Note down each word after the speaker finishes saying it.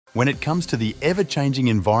When it comes to the ever-changing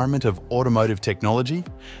environment of automotive technology,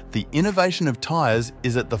 the innovation of tyres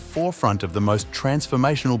is at the forefront of the most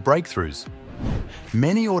transformational breakthroughs.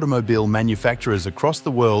 Many automobile manufacturers across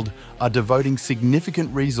the world are devoting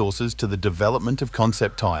significant resources to the development of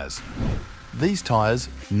concept tyres. These tyres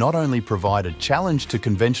not only provide a challenge to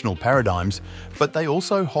conventional paradigms, but they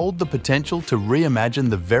also hold the potential to reimagine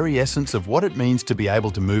the very essence of what it means to be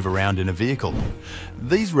able to move around in a vehicle.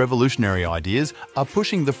 These revolutionary ideas are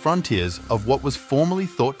pushing the frontiers of what was formerly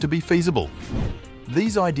thought to be feasible.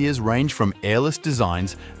 These ideas range from airless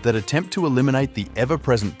designs that attempt to eliminate the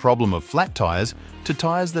ever-present problem of flat tyres to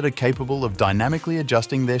tyres that are capable of dynamically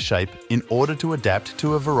adjusting their shape in order to adapt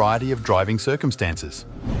to a variety of driving circumstances.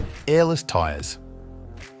 Airless tyres.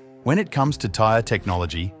 When it comes to tyre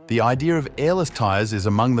technology, the idea of airless tyres is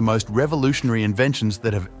among the most revolutionary inventions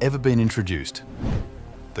that have ever been introduced.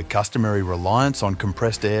 The customary reliance on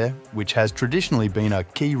compressed air, which has traditionally been a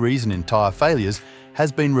key reason in tyre failures,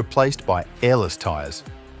 has been replaced by airless tyres,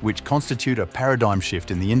 which constitute a paradigm shift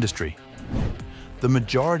in the industry. The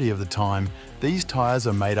majority of the time, these tyres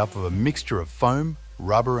are made up of a mixture of foam,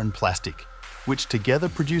 rubber and plastic, which together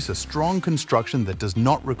produce a strong construction that does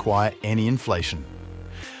not require any inflation.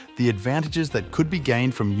 The advantages that could be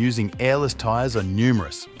gained from using airless tyres are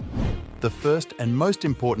numerous. The first and most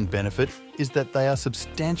important benefit is that they are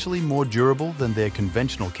substantially more durable than their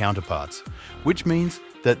conventional counterparts, which means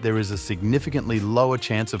that there is a significantly lower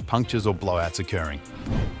chance of punctures or blowouts occurring.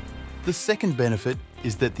 The second benefit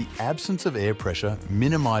is that the absence of air pressure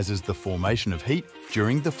minimizes the formation of heat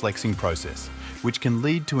during the flexing process, which can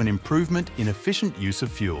lead to an improvement in efficient use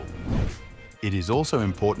of fuel. It is also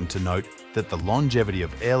important to note that the longevity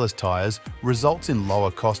of airless tyres results in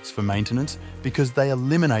lower costs for maintenance because they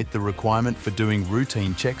eliminate the requirement for doing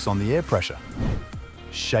routine checks on the air pressure.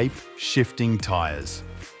 Shape-shifting tyres.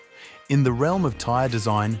 In the realm of tyre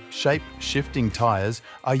design, shape-shifting tyres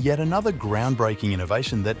are yet another groundbreaking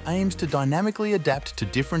innovation that aims to dynamically adapt to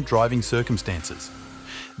different driving circumstances.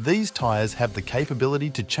 These tyres have the capability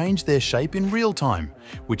to change their shape in real time,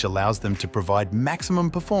 which allows them to provide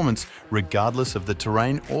maximum performance regardless of the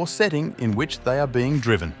terrain or setting in which they are being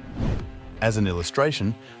driven. As an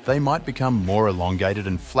illustration, they might become more elongated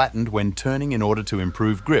and flattened when turning in order to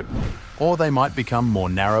improve grip, or they might become more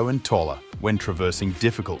narrow and taller when traversing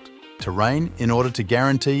difficult terrain in order to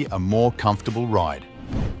guarantee a more comfortable ride.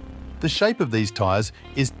 The shape of these tyres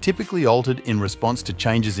is typically altered in response to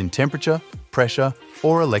changes in temperature, pressure,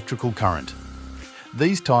 or electrical current.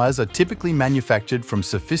 These tyres are typically manufactured from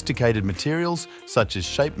sophisticated materials such as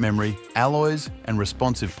shape memory, alloys, and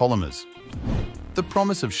responsive polymers. The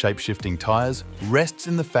promise of shape-shifting tyres rests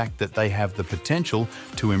in the fact that they have the potential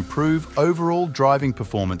to improve overall driving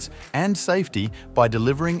performance and safety by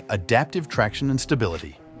delivering adaptive traction and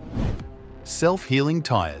stability. Self-healing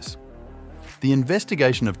tyres. The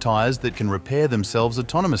investigation of tyres that can repair themselves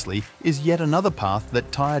autonomously is yet another path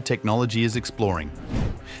that tyre technology is exploring.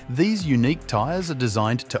 These unique tyres are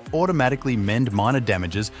designed to automatically mend minor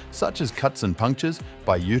damages such as cuts and punctures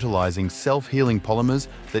by utilising self-healing polymers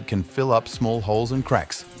that can fill up small holes and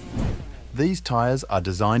cracks. These tyres are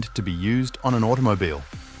designed to be used on an automobile.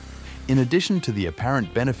 In addition to the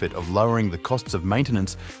apparent benefit of lowering the costs of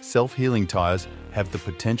maintenance, self-healing tyres have the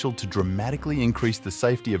potential to dramatically increase the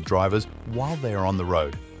safety of drivers while they are on the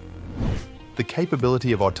road. The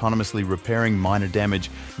capability of autonomously repairing minor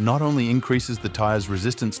damage not only increases the tyre's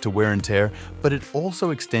resistance to wear and tear, but it also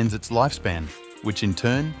extends its lifespan, which in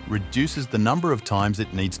turn reduces the number of times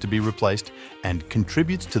it needs to be replaced and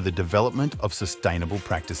contributes to the development of sustainable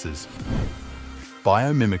practices.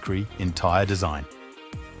 Biomimicry in tyre design.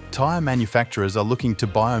 Tyre manufacturers are looking to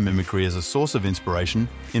biomimicry as a source of inspiration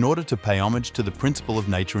in order to pay homage to the principle of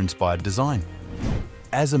nature-inspired design.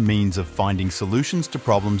 As a means of finding solutions to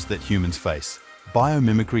problems that humans face,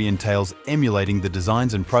 biomimicry entails emulating the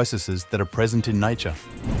designs and processes that are present in nature.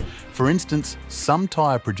 For instance, some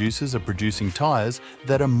tyre producers are producing tyres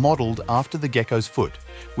that are modelled after the gecko's foot,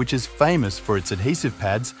 which is famous for its adhesive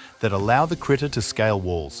pads that allow the critter to scale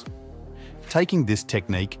walls. Taking this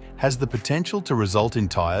technique has the potential to result in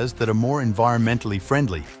tyres that are more environmentally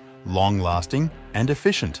friendly, long-lasting and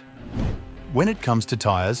efficient. When it comes to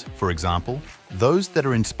tyres, for example, those that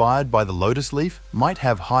are inspired by the lotus leaf might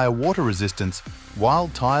have higher water resistance, while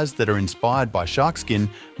tyres that are inspired by shark skin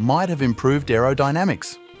might have improved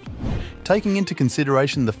aerodynamics. Taking into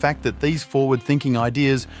consideration the fact that these forward-thinking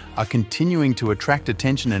ideas are continuing to attract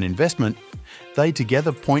attention and investment, they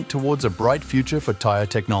together point towards a bright future for tyre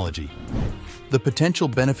technology. The potential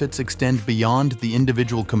benefits extend beyond the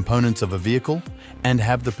individual components of a vehicle and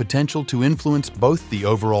have the potential to influence both the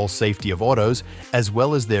overall safety of autos as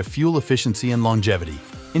well as their fuel efficiency and longevity.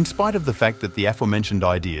 In spite of the fact that the aforementioned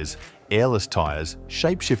ideas, airless tyres,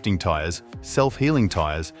 shape-shifting tyres, self-healing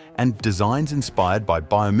tyres, and designs inspired by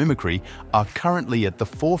biomimicry are currently at the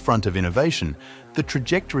forefront of innovation, the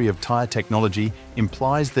trajectory of tyre technology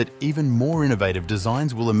implies that even more innovative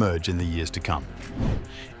designs will emerge in the years to come.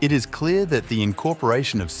 It is clear that the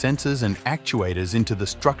incorporation of sensors and actuators into the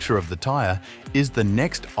structure of the tyre is the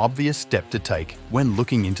next obvious step to take when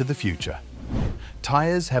looking into the future.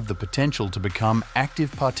 Tyres have the potential to become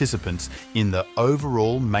active participants in the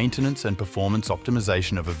overall maintenance and performance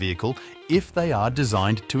optimization of a vehicle if they are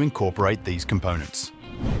designed to incorporate these components.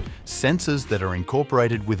 Sensors that are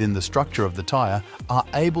incorporated within the structure of the tyre are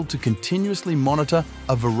able to continuously monitor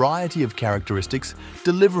a variety of characteristics,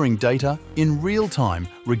 delivering data in real time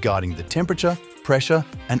regarding the temperature, pressure,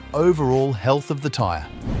 and overall health of the tyre.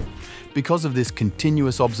 Because of this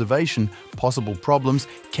continuous observation, possible problems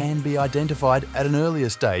can be identified at an earlier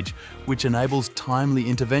stage, which enables timely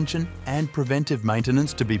intervention and preventive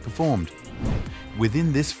maintenance to be performed.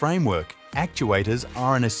 Within this framework, actuators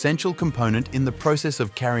are an essential component in the process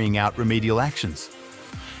of carrying out remedial actions.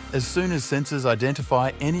 As soon as sensors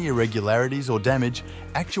identify any irregularities or damage,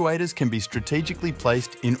 actuators can be strategically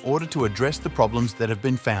placed in order to address the problems that have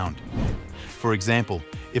been found. For example,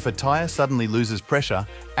 if a tyre suddenly loses pressure,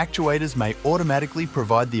 actuators may automatically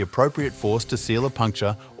provide the appropriate force to seal a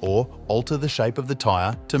puncture or alter the shape of the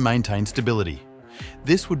tyre to maintain stability.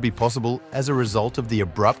 This would be possible as a result of the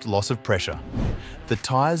abrupt loss of pressure. The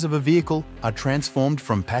tyres of a vehicle are transformed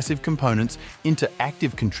from passive components into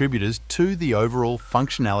active contributors to the overall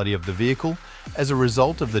functionality of the vehicle as a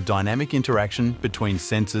result of the dynamic interaction between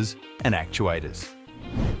sensors and actuators.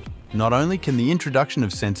 Not only can the introduction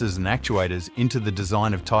of sensors and actuators into the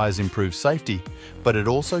design of tyres improve safety, but it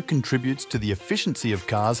also contributes to the efficiency of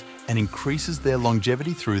cars and increases their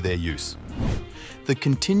longevity through their use. The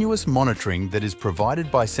continuous monitoring that is provided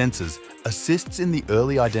by sensors assists in the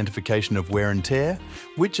early identification of wear and tear,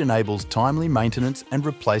 which enables timely maintenance and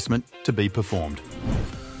replacement to be performed.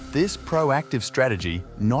 This proactive strategy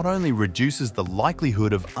not only reduces the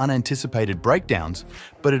likelihood of unanticipated breakdowns,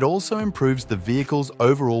 but it also improves the vehicle's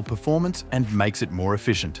overall performance and makes it more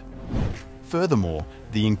efficient. Furthermore,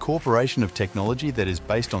 the incorporation of technology that is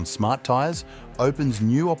based on smart tyres opens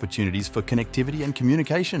new opportunities for connectivity and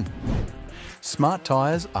communication. Smart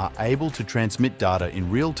tyres are able to transmit data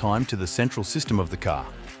in real time to the central system of the car,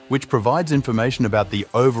 which provides information about the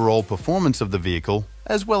overall performance of the vehicle,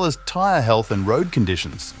 as well as tyre health and road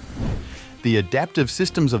conditions. The adaptive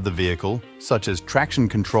systems of the vehicle, such as traction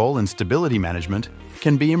control and stability management,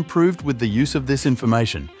 can be improved with the use of this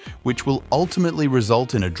information, which will ultimately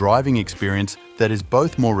result in a driving experience that is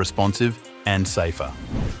both more responsive and safer.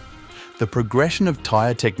 The progression of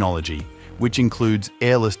tyre technology, which includes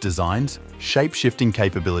airless designs, shape-shifting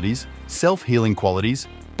capabilities, self-healing qualities,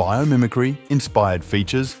 biomimicry-inspired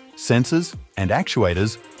features, sensors, and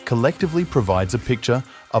actuators, collectively provides a picture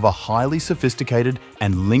of a highly sophisticated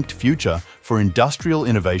and linked future for industrial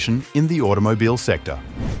innovation in the automobile sector.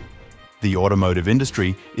 The automotive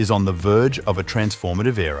industry is on the verge of a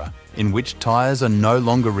transformative era in which tyres are no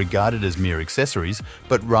longer regarded as mere accessories,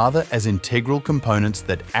 but rather as integral components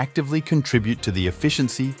that actively contribute to the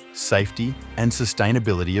efficiency, safety, and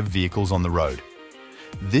sustainability of vehicles on the road.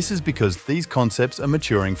 This is because these concepts are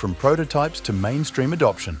maturing from prototypes to mainstream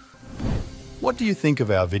adoption. What do you think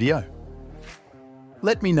of our video?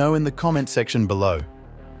 Let me know in the comment section below.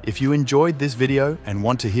 If you enjoyed this video and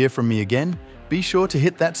want to hear from me again, be sure to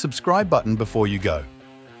hit that subscribe button before you go.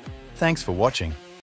 Thanks for watching.